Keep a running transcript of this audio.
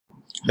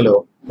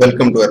Hello,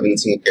 welcome to Arbind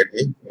Singh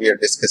Academy. We are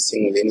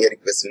discussing linear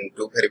equation in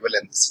two variable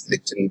and this is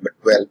lecture number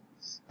 12.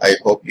 I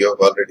hope you have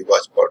already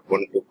watched part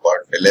 1 to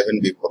part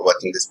 11 before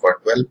watching this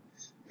part 12.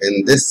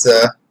 In this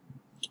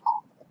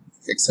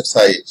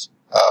exercise,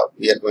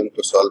 we are going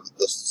to solve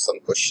some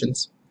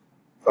questions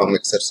from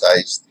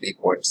exercise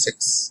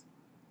 3.6.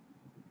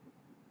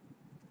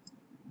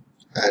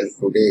 And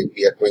today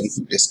we are going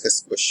to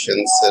discuss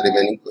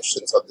remaining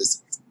questions of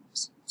this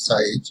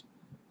exercise.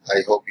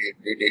 I hope you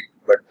did it,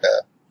 but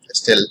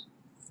still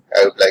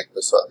I would like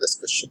to solve this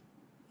question.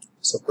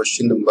 So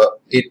question number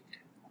 8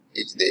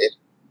 is there.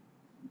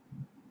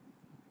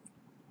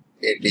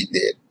 8 is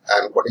there.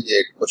 And what is the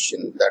 8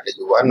 question? That is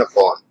 1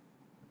 upon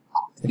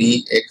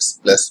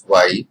 3x plus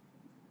y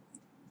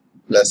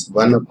plus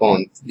 1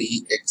 upon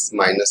 3x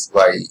minus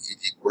y is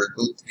equal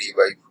to 3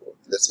 by 4.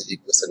 This is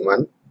equation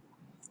 1.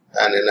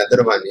 And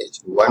another one is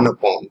 1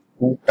 upon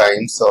 2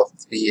 times of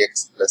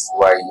 3x plus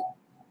y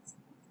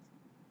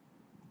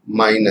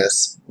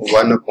minus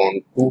 1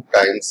 upon 2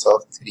 times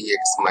of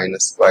 3x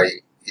minus y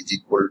is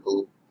equal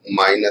to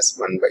minus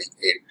 1 by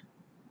 8.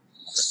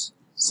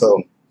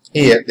 So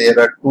here there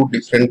are two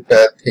different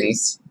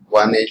things.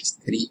 One is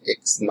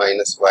 3x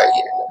minus y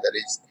and another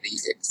is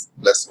 3x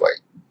plus y.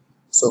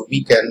 So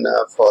we can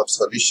for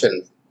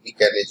solution we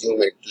can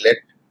assume it. Let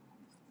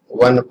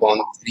 1 upon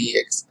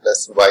 3x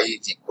plus y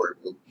is equal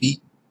to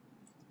p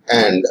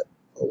and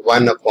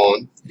 1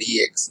 upon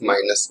 3x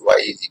minus y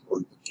is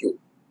equal to q.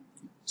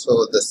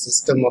 So the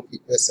system of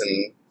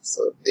equation,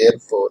 so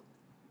therefore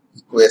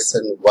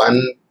equation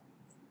 1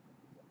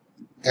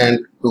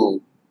 and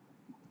 2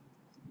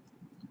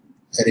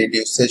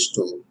 reduces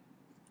to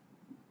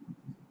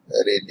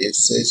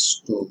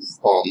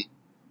form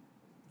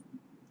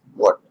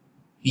what?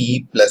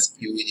 P plus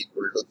Q is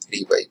equal to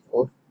 3 by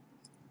 4.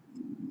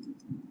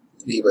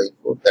 3 by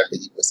 4, that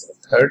is equation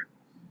 3rd.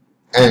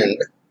 And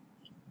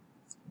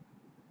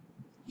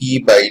P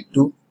by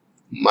 2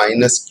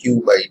 minus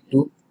Q by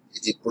 2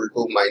 is equal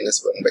to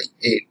minus 1 by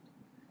 8.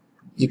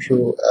 If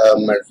you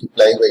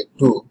multiply by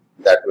 2,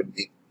 that will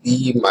be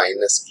P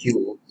minus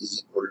Q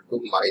is equal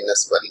to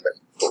minus 1 by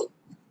 4.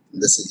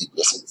 This is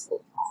equation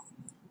 4.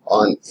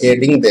 On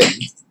adding them,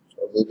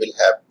 we will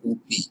have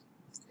 2P.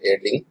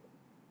 Adding,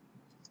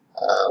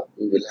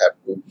 we will have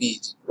 2P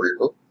is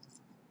equal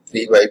to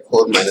 3 by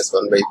 4 minus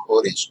 1 by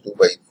 4 is 2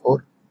 by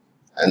 4.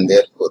 And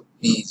therefore,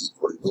 P is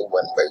equal to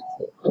 1 by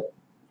 4.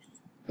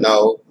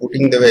 Now,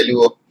 putting the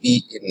value of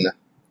P in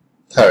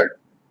 3rd.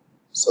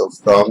 So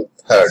from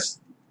 3rd,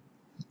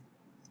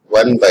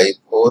 1 by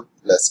 4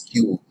 plus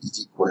Q is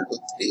equal to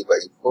 3 by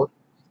 4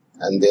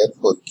 and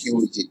therefore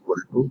Q is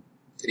equal to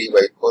 3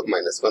 by 4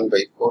 minus 1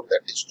 by 4,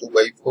 that is 2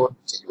 by 4,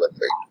 which is 1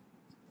 by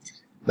 2.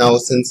 Now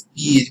since P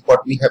is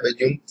what we have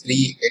assumed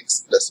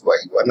 3x plus y,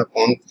 1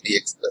 upon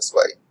 3x plus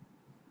y.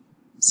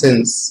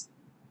 Since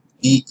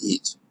P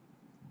is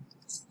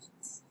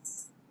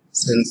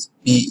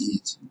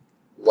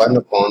 1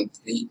 upon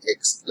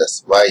 3x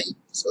plus y,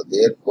 so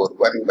therefore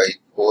 1 by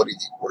 4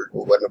 is equal to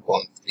 1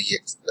 upon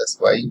 3x plus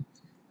y,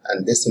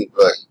 and this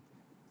implies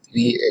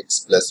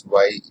 3x plus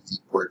y is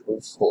equal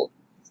to 4.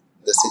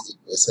 This is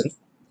equation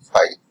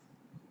 5.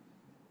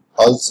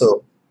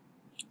 Also,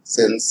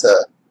 since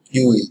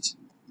Q is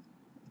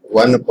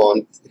 1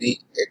 upon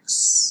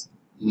 3x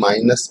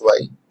minus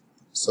y,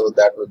 so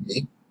that would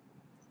be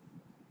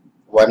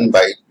 1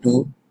 by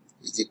 2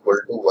 is equal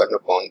to 1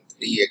 upon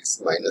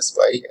 3x minus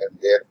y, and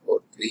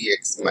therefore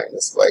 3x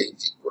minus y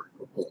is equal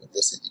to 2.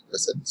 This is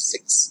equation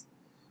 6.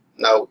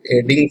 Now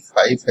adding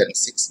 5 and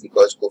 6,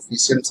 because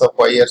coefficients of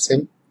y are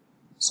same,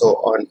 so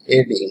on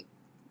adding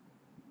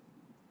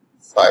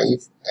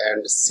 5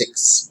 and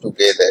 6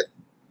 together,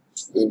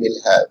 we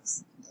will have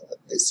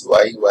this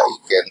y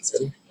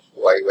cancel,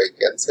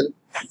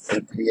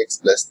 and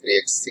 3x plus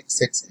 3x,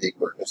 6x is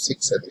equal to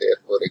 6, and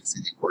therefore x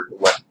is equal to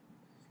 1.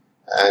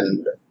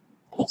 And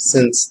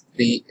since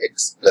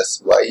 3x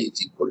plus y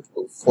is equal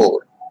to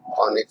 4,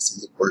 on x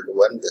is equal to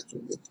 1, that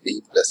will be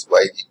 3 plus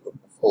y is equal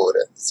to 4,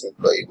 and this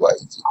implies y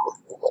is equal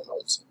to 1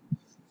 also.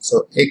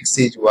 So x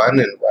is 1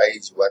 and y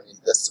is 1 is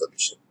the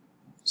solution.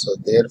 So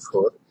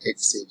therefore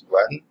x is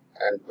 1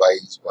 and y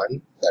is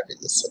 1, that is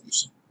the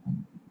solution.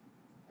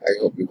 I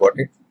hope you got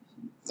it.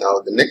 Now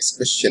the next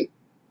question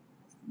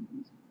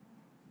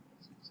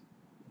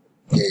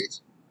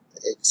is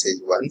x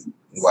is 1,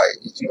 y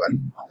is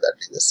 1, that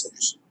is the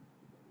solution.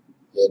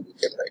 Here we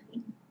can write.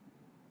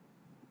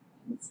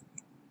 And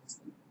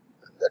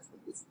that will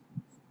be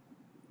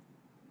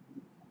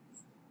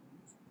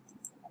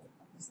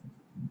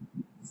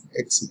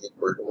x is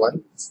equal to 1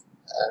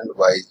 and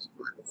y is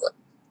equal to 1.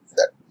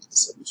 That will be the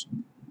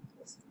solution.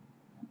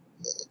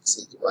 X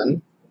is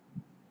 1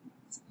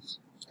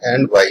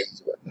 and y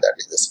is 1. That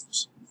is the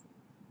solution.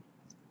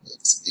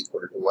 X is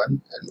equal to 1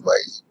 and y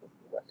is equal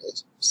to 1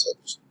 is the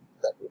solution.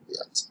 That will be the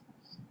answer.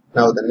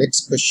 Now the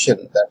next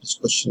question, that is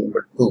question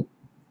number 2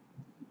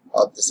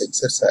 of this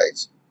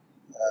exercise.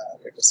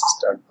 Let us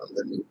start from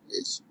the new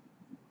page.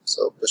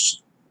 So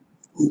question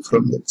 2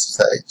 from the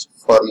exercise.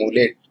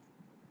 Formulate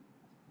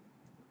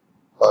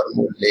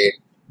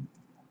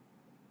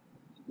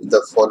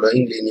the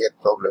following linear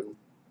problem,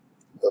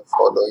 the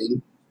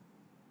following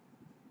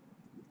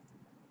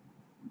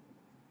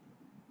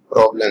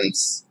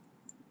problems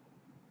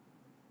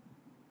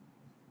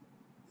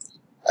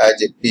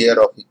as a pair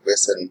of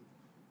equation,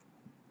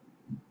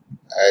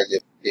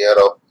 pair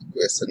of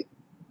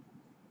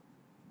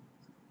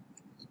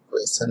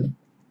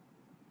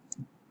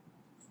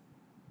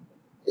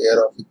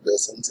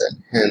equations,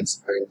 and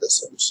hence find the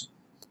solution.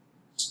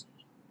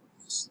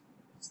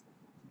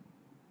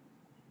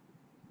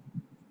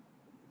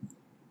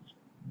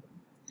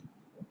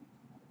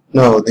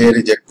 Now there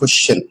is a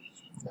question,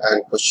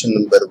 and question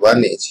number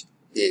 1 is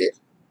here.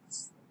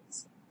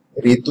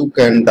 Ritu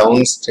can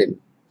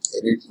downstream,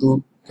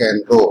 Ritu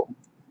can row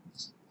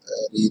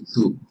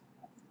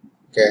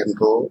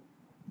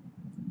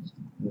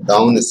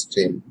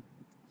downstream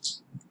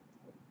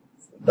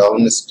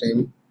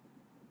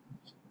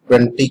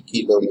 20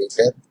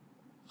 kilometer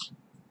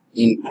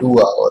in 2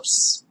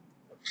 hours,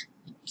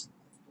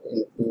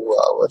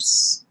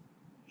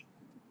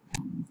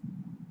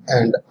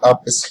 and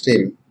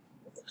upstream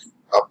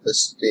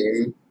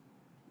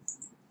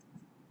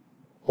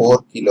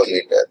 4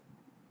 kilometer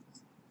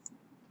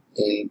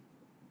in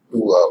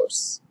 2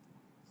 hours.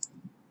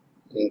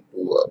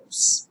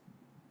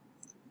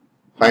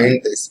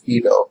 Find the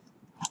speed of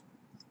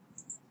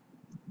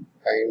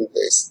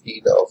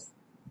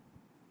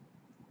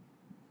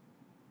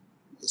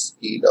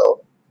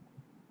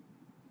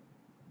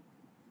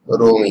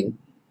rowing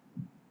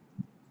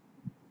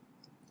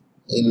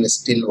in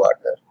still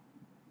water,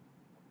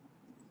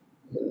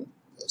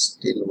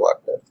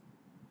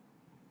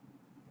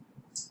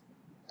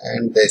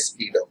 and the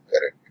speed of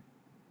current,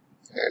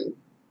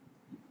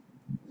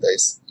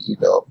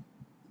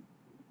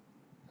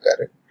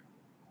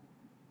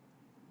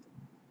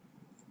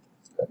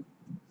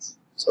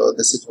 So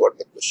this is what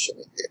the question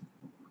is here.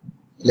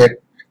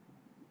 Let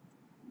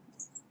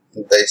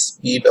the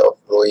speed of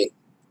rowing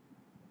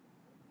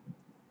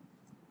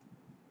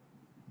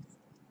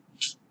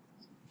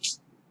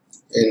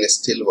in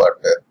still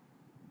water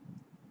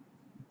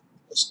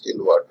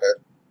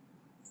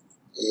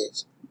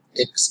is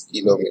x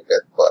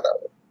kilometer per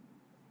hour,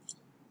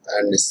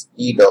 and the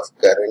speed of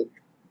current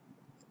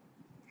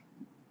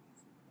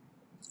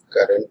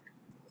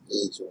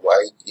is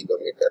y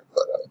kilometer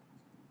per hour.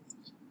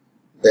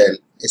 Then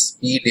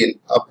speed in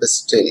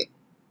upstream,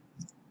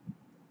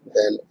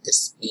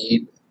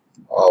 speed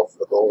of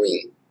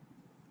rowing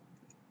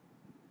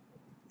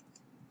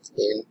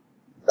in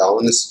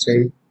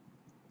downstream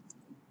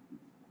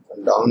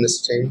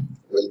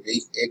will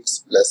be x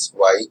plus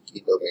y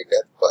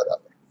kilometer per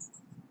hour,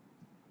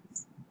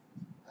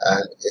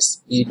 and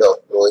speed of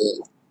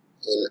rowing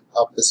in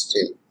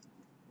upstream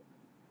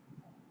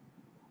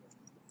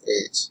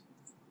is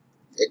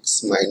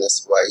x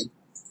minus y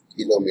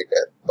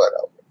kilometer per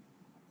hour.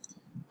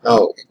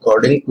 Now,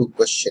 according to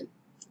question,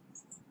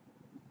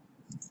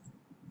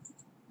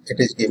 it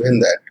is given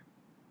that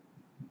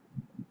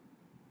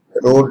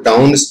row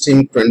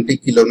downstream 20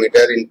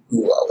 kilometer in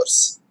 2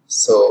 hours.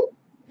 So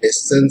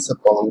distance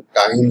upon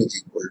time is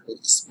equal to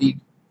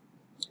speed.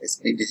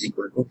 Speed is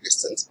equal to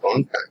distance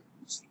upon time.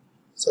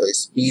 So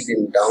speed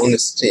in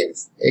downstream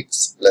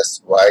x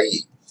plus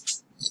y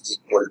is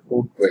equal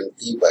to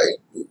 20 by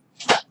 2.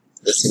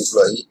 This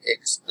implies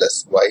x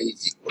plus y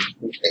is equal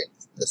to 10.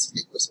 This is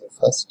equation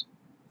first.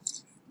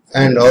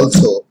 And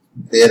also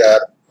there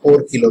are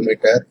 4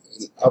 kilometer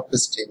in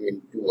upstream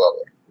in 2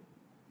 hours.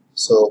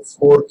 So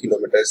 4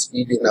 kilometer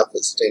speed in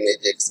upstream is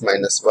x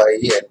minus y,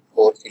 and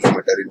 4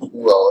 kilometer in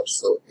 2 hours.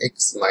 So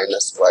x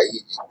minus y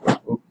is equal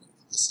to 2.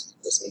 This is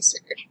equation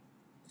second.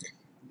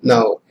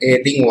 Now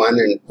adding 1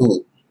 and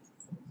 2,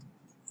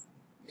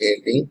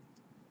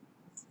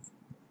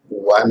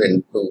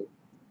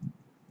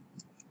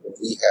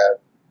 we have,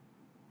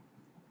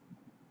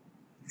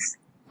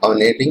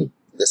 on adding,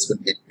 this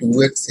will be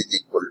 2x is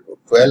equal to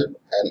 12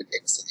 and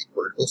x is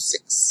equal to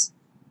 6,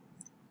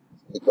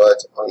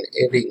 because on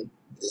adding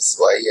this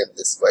y and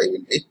this y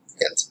will be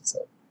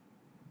cancelled out.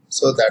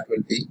 So that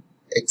will be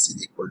x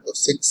is equal to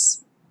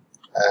 6,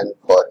 and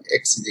for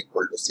x is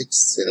equal to 6,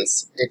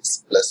 since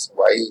x plus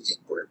y is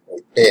equal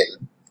to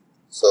 10,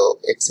 so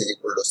x is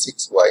equal to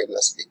 6, y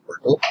must be equal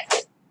to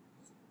 4,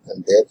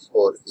 and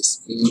therefore the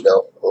speed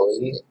of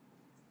rowing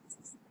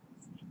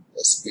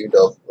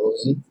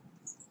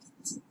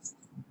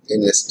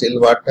in still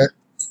water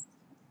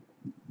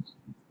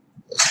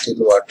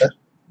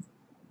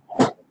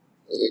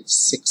is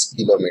 6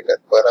 kilometer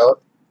per hour,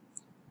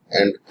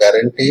 and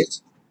current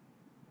is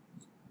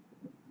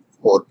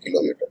 4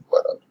 kilometer per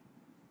hour.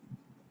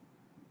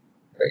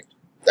 Right?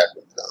 That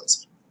will be the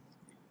answer.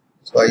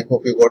 So I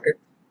hope you got it.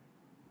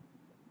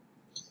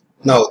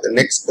 Now the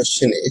next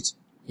question is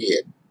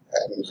here,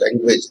 and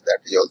language, that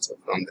is also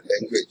from the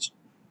language,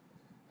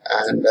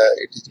 and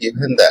it is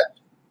given that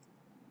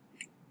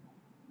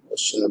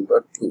question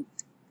number 2.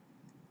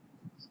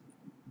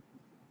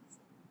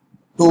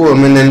 2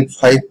 women and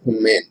 5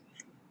 men.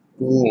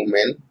 2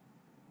 women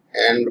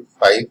and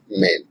 5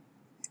 men.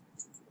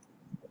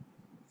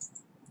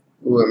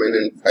 2 women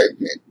and 5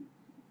 men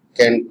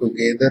can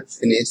together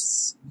finish,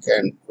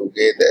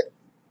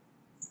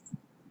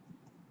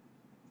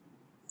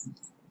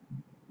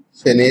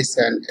 finish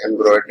and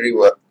embroidery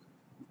work,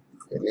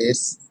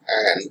 finish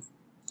and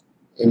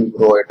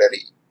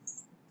embroidery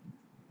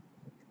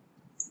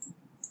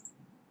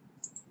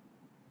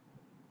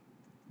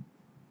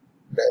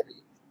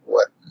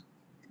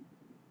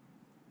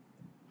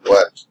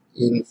work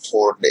in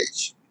 4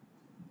 days.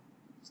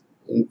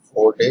 In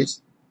 4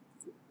 days,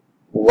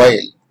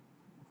 while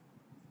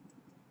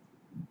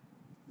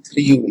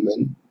 3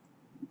 women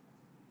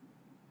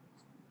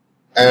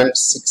and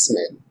 6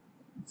 men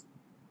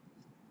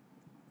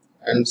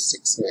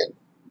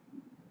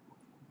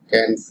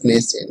can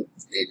finish in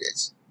 3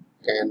 days.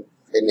 Can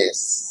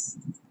finish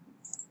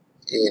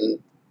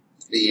in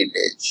 3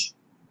 days.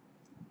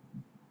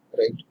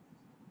 Right?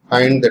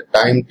 Find the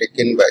time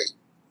taken by.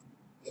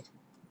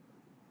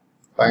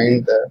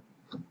 Find the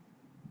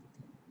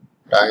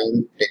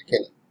time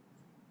taken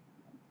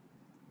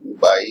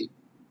by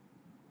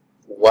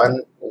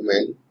 1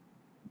 woman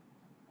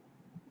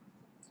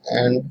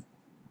and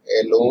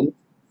alone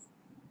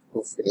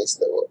to finish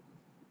the work.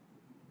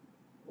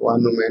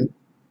 1 woman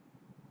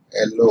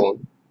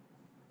alone,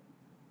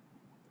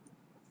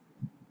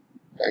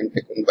 time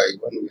taken by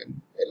 1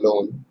 woman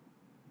alone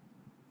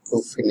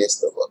to finish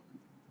the work.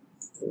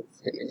 To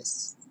finish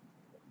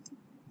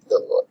the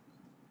work.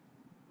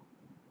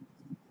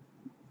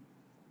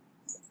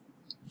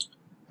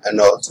 And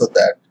also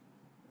that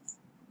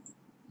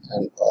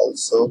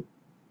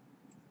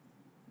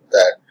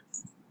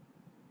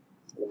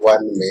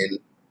 1 man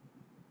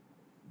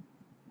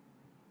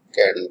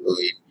can do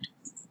it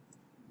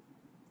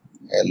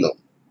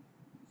alone.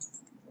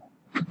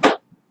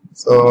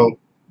 So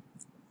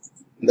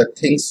the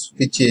things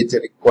which is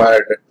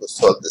required to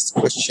solve this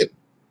question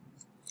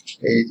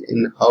is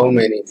in how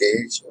many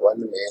days 1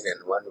 man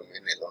and 1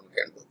 woman alone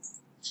can do.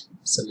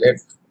 So let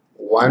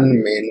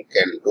 1 man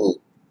can do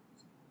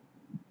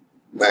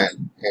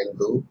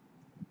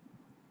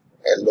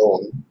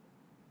alone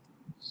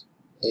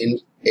in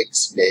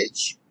X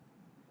days,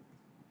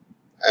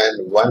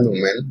 and 1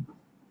 woman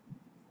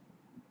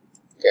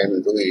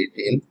can do it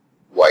in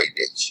Y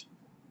days.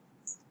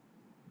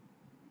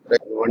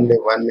 Right? One day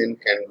 1 man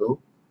can do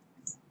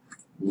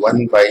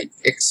 1 by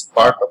X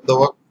part of the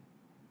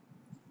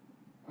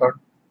work,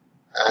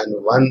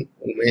 and 1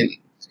 woman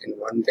in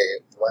 1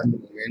 day 1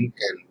 woman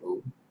can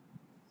do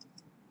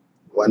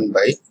 1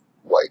 by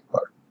Y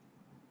part.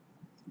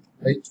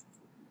 Right?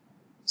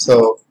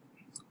 So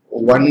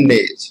 1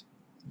 day,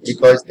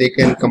 because they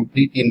can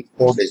complete in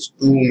 4 days,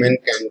 2 women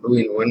can do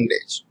in 1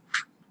 day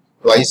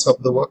twice of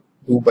the work,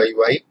 2 by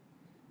Y,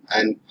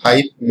 and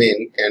 5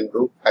 men can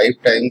do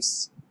 5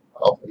 times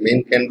of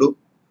men can do.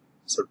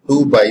 So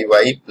 2 by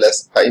Y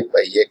plus 5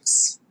 by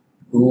X,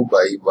 2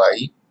 by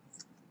Y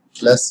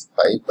plus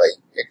 5 by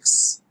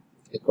X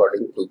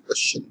according to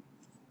question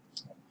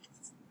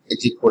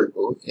is equal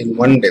to in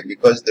 1 day,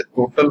 because the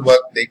total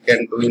work they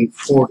can do in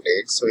 4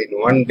 days. So in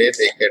 1 day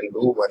they can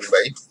do 1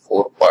 by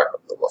 4 part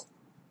of the work.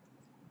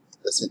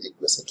 This is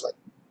equation 1.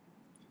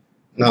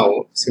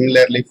 Now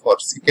similarly for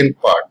second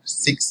part,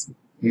 6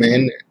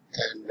 men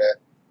and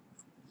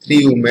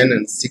 3 women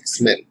and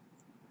 6 men.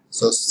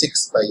 So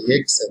 6 by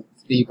X and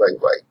 3 by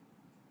Y.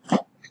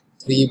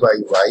 3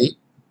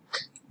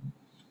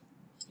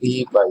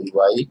 by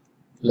Y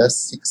plus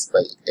 6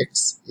 by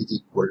X is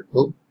equal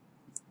to,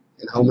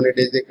 in how many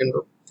days they can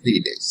do? 3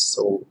 days.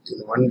 So in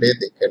 1 day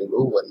they can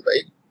do 1 by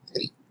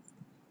 3.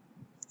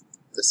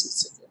 This is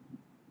second.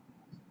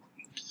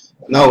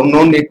 Now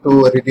no need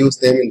to reduce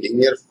them in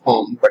linear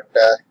form, but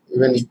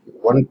even if you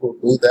want to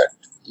do that,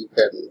 you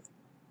can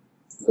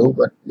do,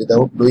 but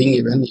without doing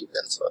even you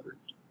can solve it.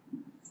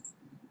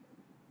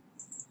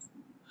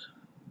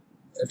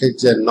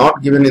 It is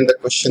not given in the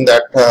question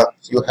that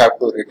you have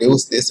to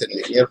reduce this in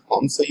linear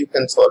form, so you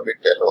can solve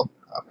it alone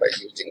by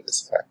using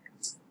this fact.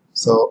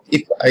 So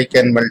if I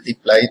can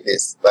multiply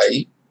this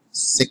by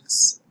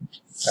 6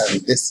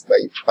 and this by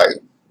 5,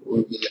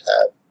 we will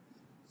have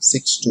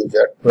 6 to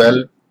the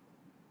 12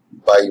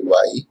 by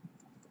Y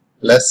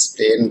plus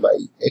 10 by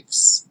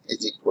X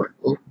is equal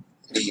to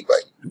 3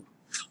 by 2.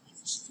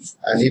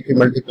 And if you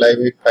multiply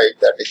with 5,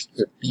 that is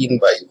 15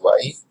 by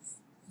Y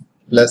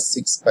plus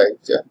 6 5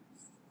 the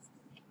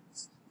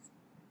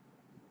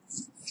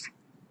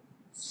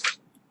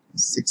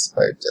 6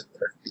 5 the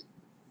 30.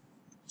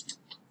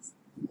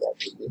 That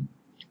will be.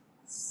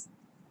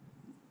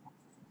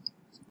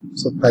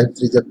 So 5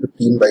 3 the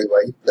 15 by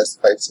Y plus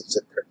 5 6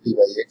 the 30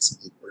 by X is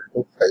equal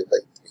to 5 by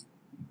 3.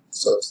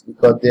 So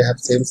because they have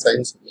same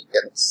signs, we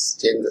can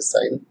change the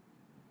sign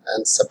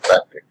and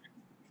subtract it.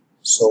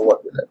 So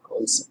what will I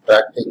call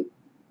subtracting?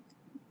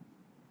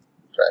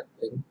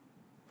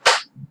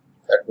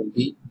 That will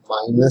be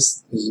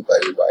minus 3 by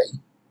Y,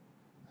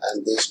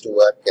 and these two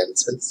are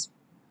cancels.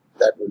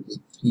 That will be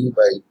 3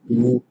 by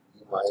 2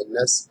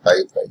 minus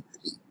 5 by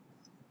 3.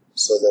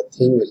 So the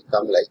thing will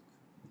come like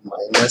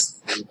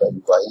minus 3 by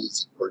Y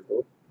is equal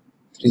to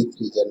 3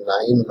 3 is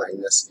 9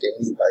 minus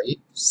 10 by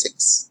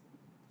 6.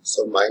 So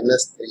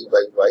minus 3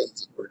 by y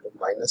is equal to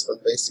minus 1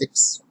 by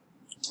 6,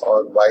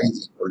 or y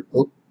is equal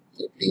to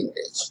 18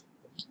 days.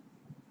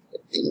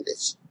 18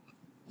 days.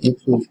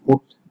 If you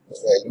put the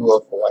value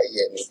of y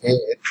in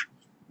here,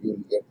 you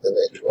will get the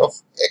value of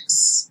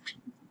x.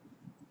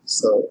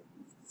 So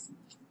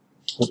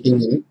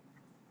putting in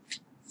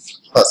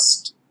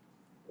first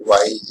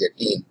y is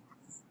 18,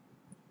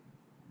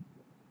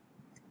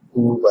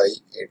 2 by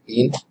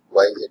 18,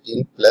 y is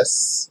 18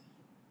 plus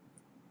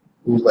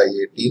 2 by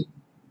 18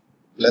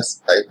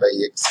 plus 5 by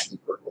x is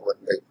equal to 1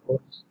 by 4.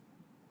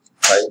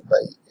 5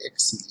 by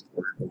x is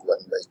equal to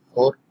 1 by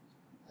 4,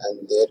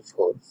 and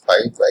therefore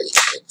 5 by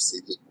x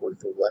is equal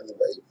to 1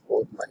 by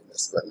 4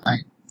 minus 1,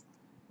 9.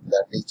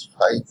 That is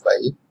 5 by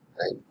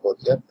 9, 4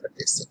 here,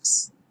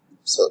 36.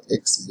 So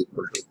x is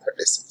equal to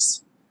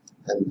 36.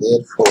 And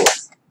therefore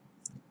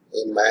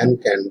a man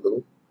can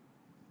do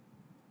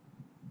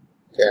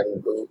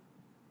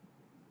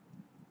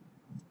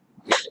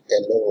it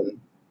alone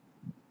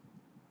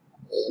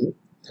in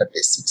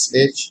 36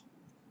 days.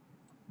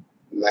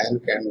 Man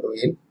can do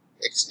in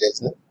x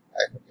days. No?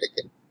 I have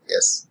taken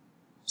yes.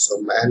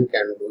 So man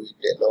can do it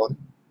alone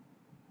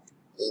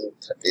in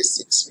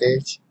 36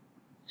 days,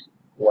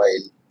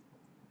 while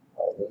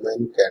a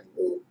woman can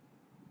do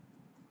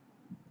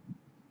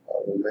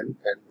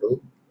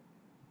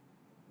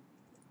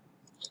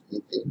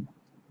it in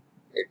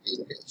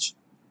 18 days.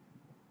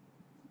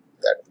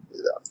 That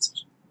is the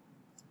answer.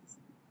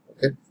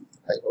 Okay,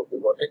 I hope you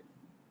got it.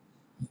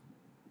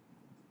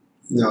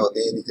 Now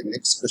there is the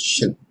next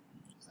question,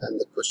 and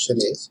the question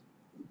is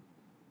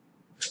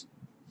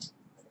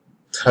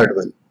third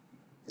one.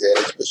 There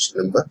is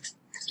question number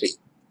 3,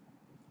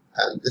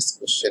 and this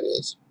question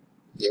is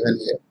given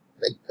here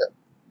like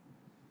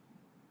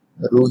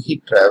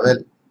Ruhi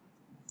travels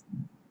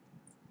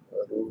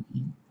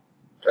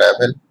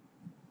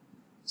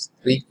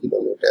 3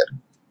 kilometer,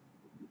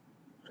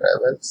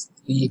 travels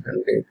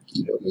 300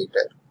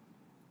 kilometer.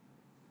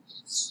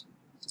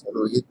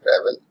 Ruhi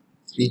travels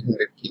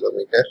 300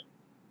 kilometer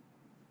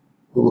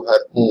to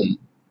her home,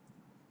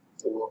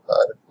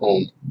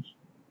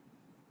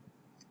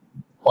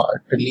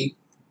 partly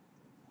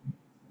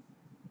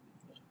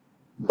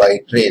by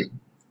train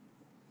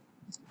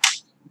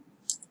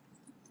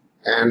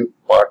and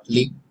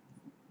partly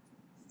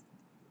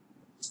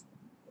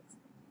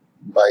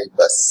by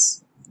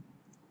bus.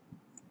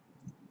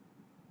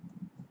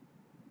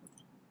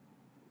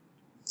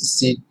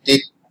 She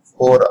takes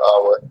 4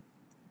 hours.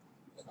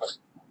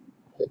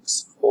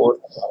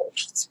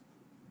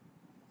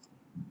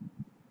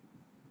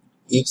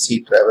 If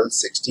she travels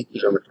 60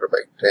 kilometers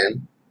by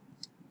train,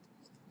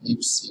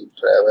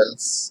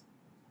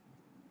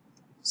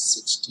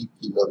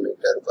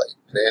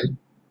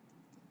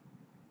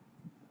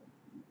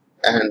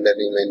 and the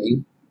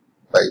remaining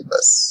by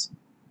bus,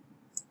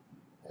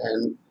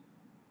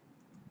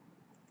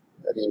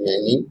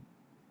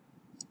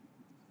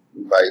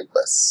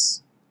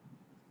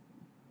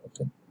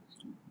 Okay.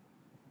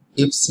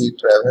 If she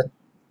travels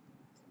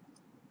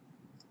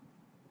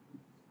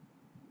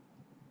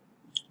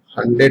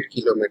 100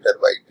 kilometers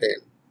by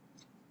train,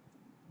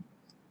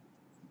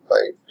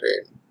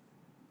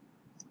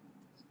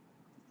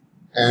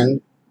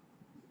 and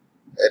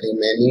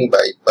remaining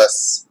by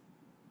bus,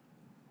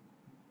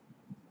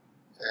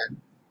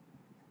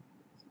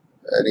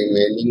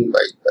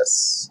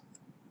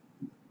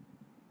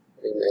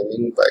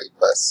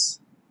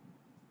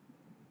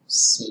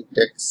 she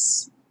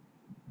takes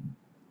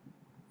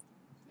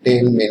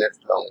 10 minutes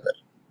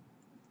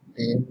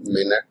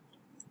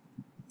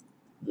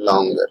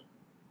longer.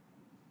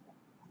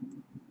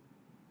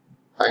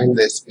 Find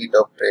the speed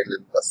of train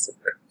and bus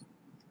separately.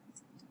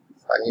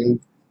 Find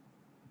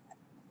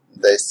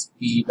the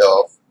speed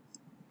of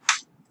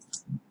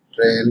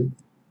train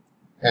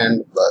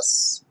and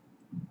bus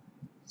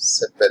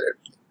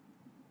separately.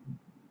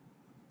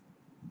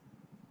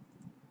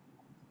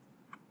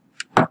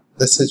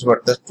 This is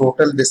what the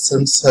total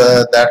distance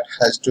that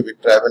has to be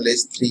traveled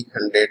is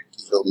 300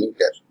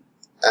 kilometers,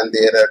 and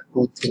there are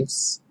two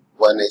things.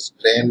 One is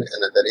train,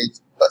 another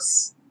is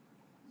bus.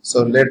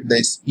 So let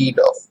the speed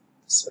of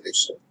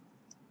solution.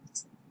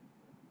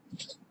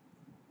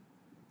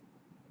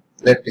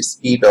 Let the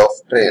speed of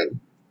train.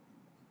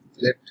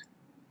 Let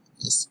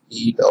the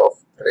speed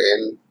of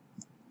train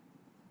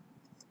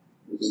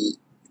be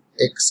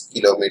x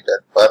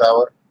kilometer per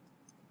hour,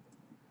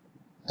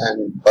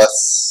 and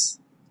bus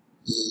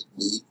be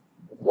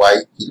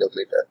y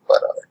kilometer per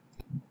hour.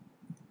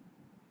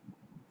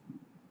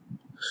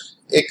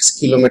 X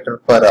kilometer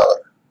per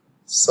hour.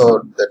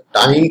 So the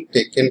time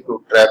taken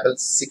to travel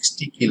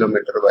 60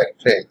 kilometer by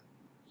train,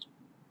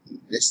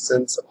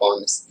 distance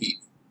upon speed,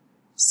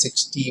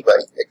 60 by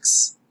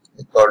x,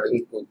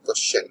 according to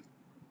question.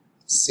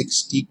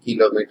 60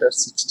 kilometers,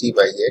 60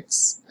 by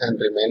x, and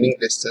remaining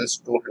distance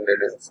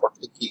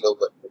 240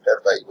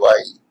 kilometer by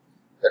y.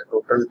 The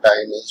total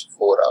time is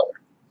 4 hours.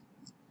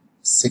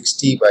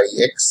 60 by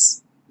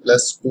x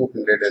plus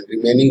 200 and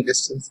remaining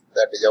distance,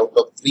 that is out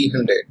of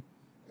 300.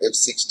 If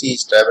 60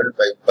 is travelled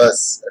by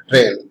bus,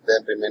 train,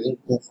 then remaining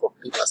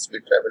 240 must be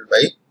travelled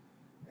by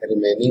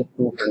remaining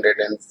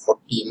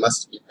 240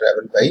 must be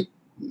traveled by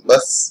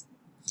bus.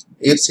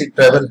 If she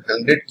travel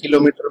 100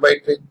 km by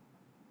train,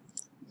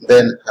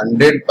 then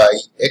 100 by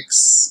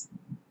x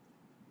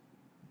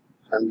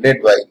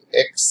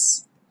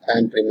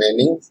and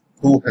remaining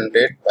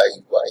 200 by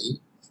y.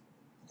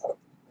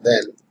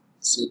 Then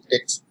she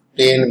takes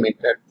 10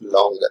 minutes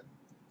longer.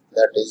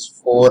 That is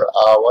 4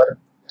 hours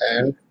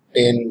and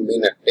 10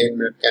 minutes. 10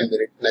 minutes can be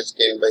written as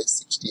 10 by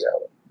 60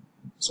 hours.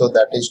 So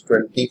that is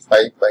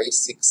 25 by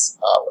 6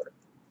 hours.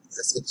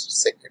 This is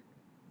second.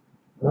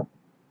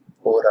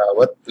 4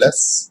 hours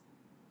plus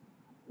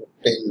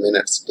 10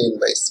 minutes. 10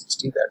 by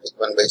 60, that is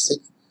 1 by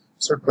 6.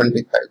 So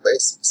 25 by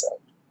 6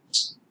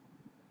 hours.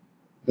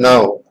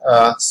 Now,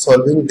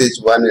 solving this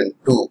 1 and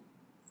 2,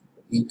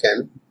 we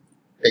can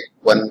take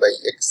 1 by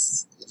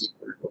x is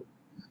equal to,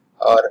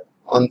 or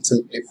on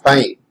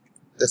simplifying,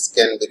 this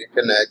can be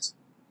written as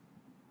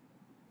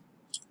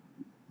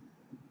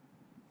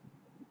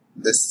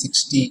this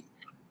 60,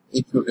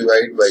 if you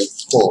divide by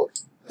 4,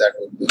 that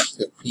would be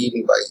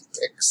 15 by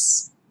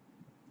x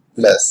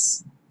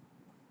plus,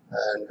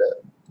 and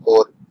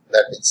 4,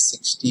 that is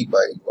 60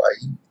 by y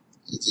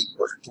is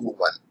equal to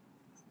 1.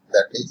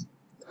 That is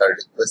third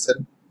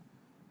equation.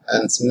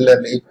 And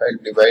similarly, if I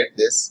divide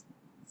this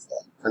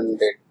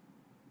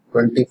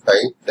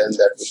 125, then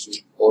that will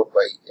be 4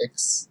 by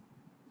x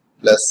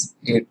plus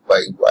 8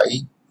 by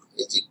y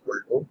is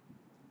equal to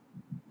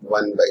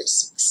 1 by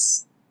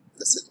 6.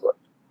 This is what.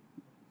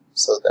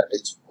 So that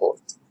is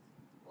fourth.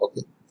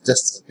 Okay,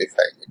 just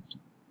simplify it.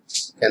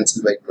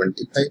 Cancel by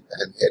 25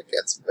 and here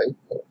cancel by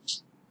 4.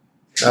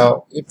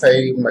 Now, if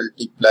I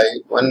multiply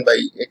 1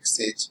 by x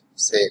is,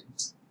 say,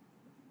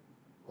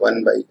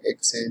 1 by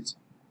x is,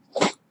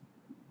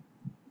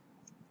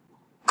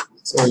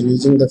 so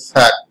using the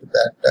fact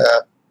that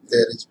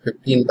there is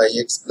 15 by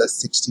x plus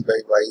 60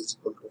 by y is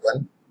equal to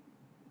 1.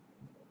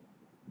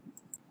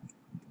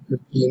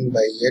 15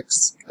 by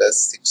x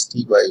plus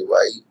 60 by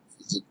y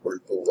is equal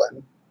to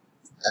 1.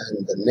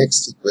 And the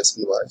next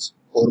equation was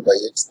 4 by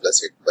x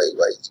plus 8 by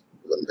y is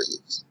equal to 1 by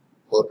x.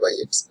 4 by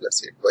x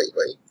plus 8 by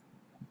y.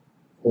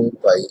 4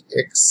 by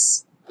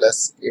x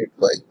plus 8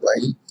 by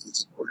y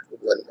is equal to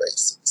 1 by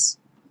 6.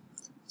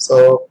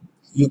 So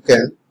you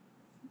can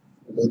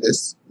do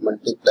this,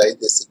 multiply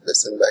this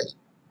equation by,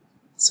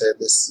 say,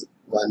 this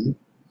one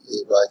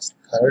was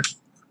third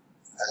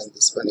and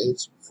this one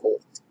is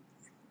fourth.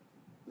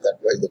 That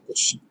was the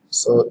question.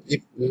 So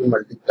if we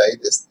multiply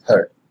this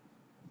third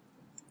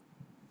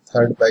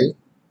by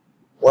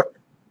what?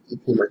 If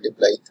we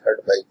multiply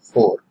third by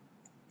 4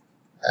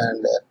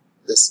 and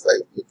this by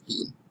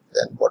 15,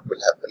 then what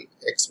will happen?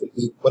 X will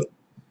be equal.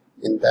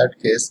 In that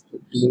case,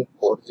 15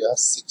 4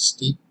 is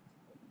 60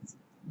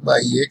 by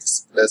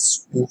x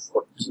plus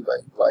 240 by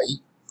y.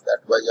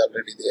 That was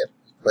already there.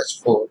 It was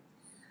 4.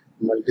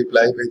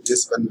 Multiply with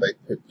this one by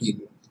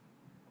 15.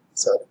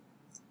 So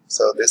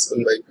this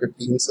one by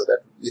 15, so that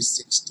will be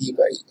 60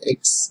 by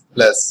x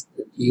plus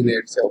 15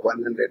 8 so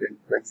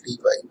 120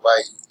 by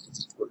y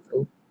is equal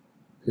to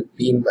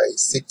 15 by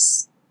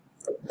 6.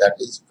 That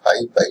is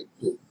 5 by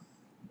 2.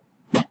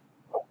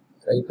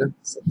 Right?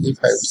 So if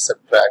I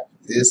subtract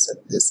this and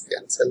this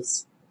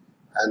cancels,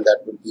 and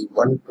that will be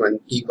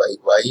 120 by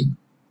y.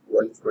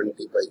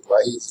 120 by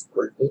y is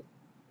equal to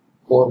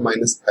 4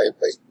 minus 5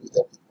 by 2.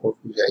 That is 4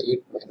 to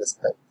 8 minus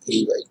 5,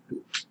 3 by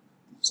 2.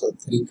 So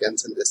 3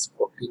 cancel this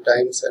 40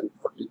 times and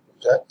 42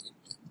 is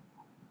 80.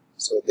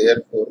 So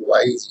therefore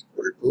y is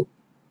equal to,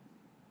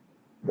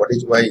 what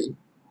is y?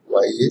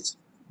 Y is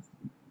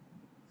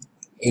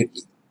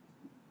 80.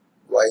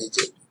 Y is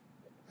 80.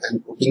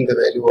 And putting the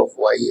value of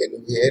y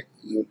anywhere,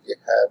 you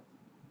have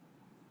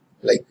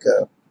like,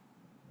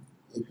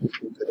 if you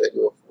put the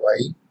value of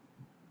y,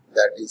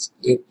 that is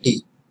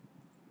 80.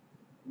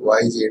 Y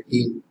is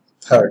 18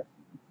 third.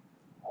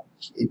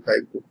 If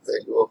I put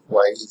value of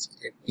y is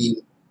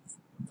 18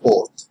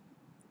 fourth.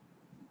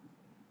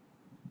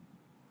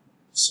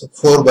 So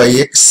 4 by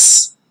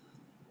x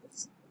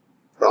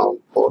from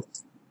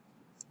fourth.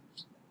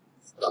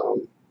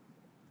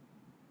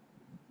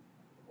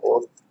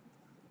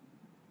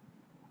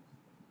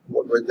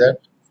 What was that?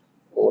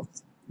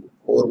 Fourth.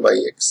 4 by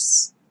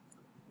x.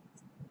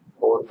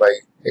 4 by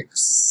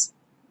x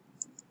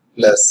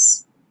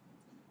plus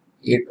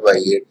 8 by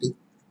 80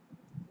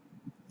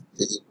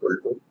 is equal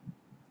to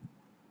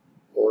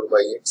 4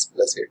 by x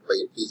plus 8 by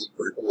 80 is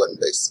equal to 1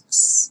 by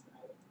 6.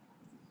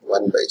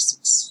 1 by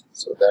 6.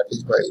 So that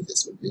is why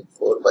this will be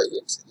 4 by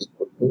x is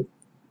equal to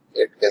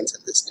 8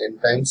 cancel this 10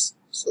 times.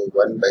 So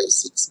 1 by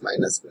 6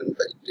 minus 1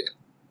 by 10.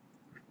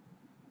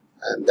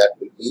 And that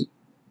will be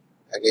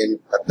again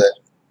further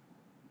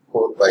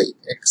 4 by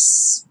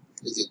x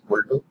is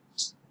equal to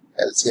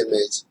LCM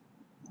is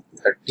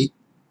 30.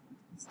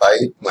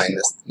 5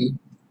 minus 3,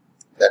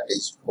 that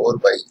is 4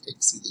 by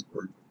x is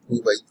equal to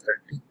 2 by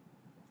 30.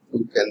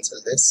 2 cancel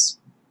this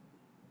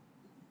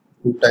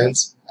 2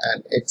 times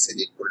and x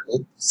is equal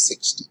to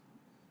 60.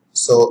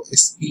 So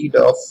speed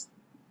of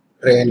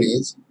train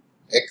is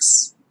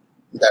x,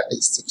 that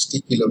is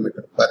 60 km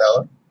per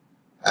hour,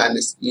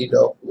 and speed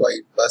of y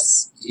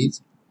bus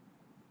is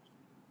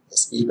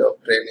speed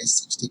of train is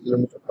 60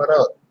 km per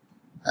hour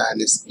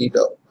and speed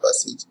of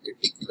bus is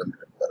 80 km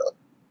per hour.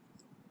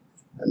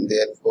 And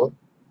therefore,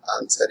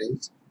 answer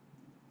is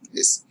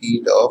the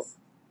speed of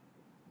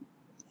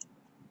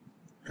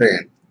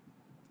train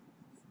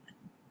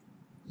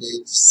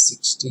is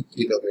 60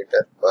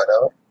 km per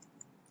hour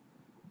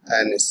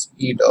and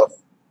speed of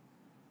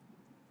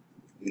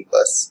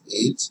bus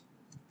is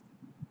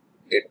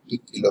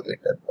 80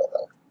 km per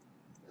hour.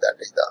 That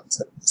is the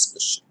answer of this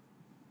question.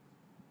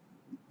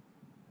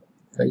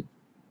 Right?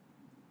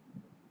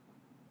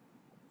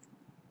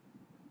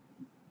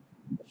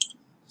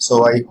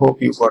 So I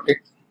hope you got it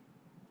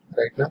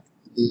right now.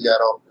 These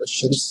are all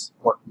questions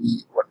what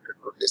we wanted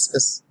to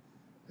discuss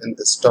in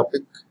this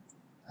topic,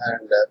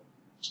 and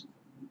it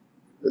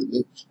will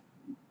be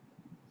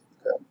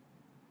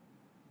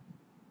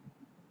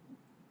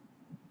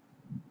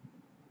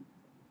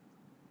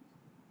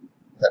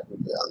that will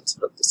be the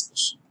answer of this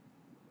question.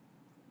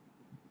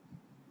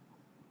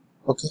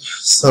 Okay,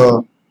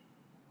 so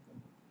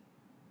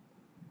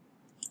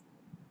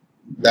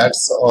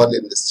that's all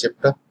in this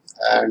chapter,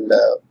 and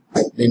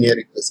linear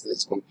equation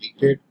is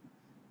completed.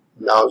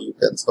 Now you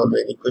can solve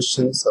any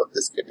questions of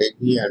this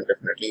category and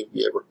definitely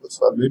be able to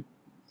solve it.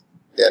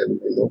 There will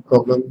be no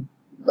problem,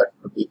 but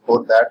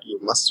before that you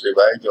must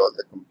revise all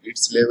the complete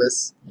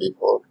syllabus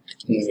before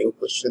taking new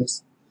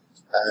questions.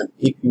 And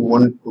if you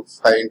want to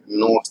find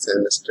notes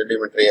and study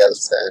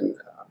materials and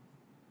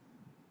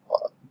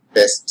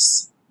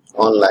tests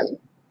online,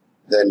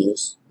 then you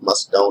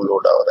must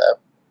download our app,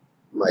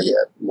 my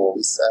app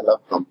Movisala,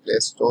 from Play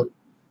Store,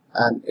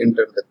 and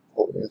enter the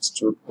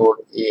institute code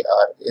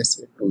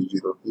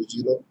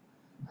ARSA2020,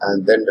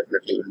 and then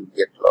definitely you will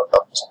get a lot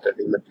of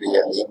study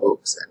material,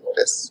 ebooks and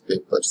test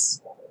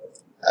papers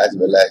as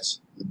well as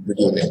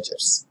video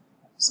lectures.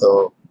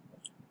 So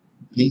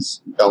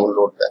please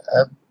download the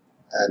app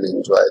and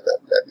enjoy the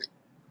learning.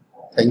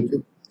 Thank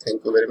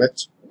you very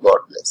much.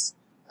 God bless.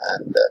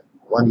 And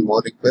one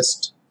more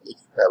request: if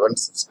you haven't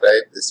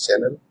subscribed this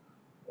channel,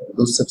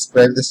 do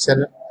subscribe this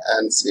channel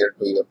and share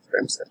to your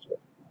friends as well.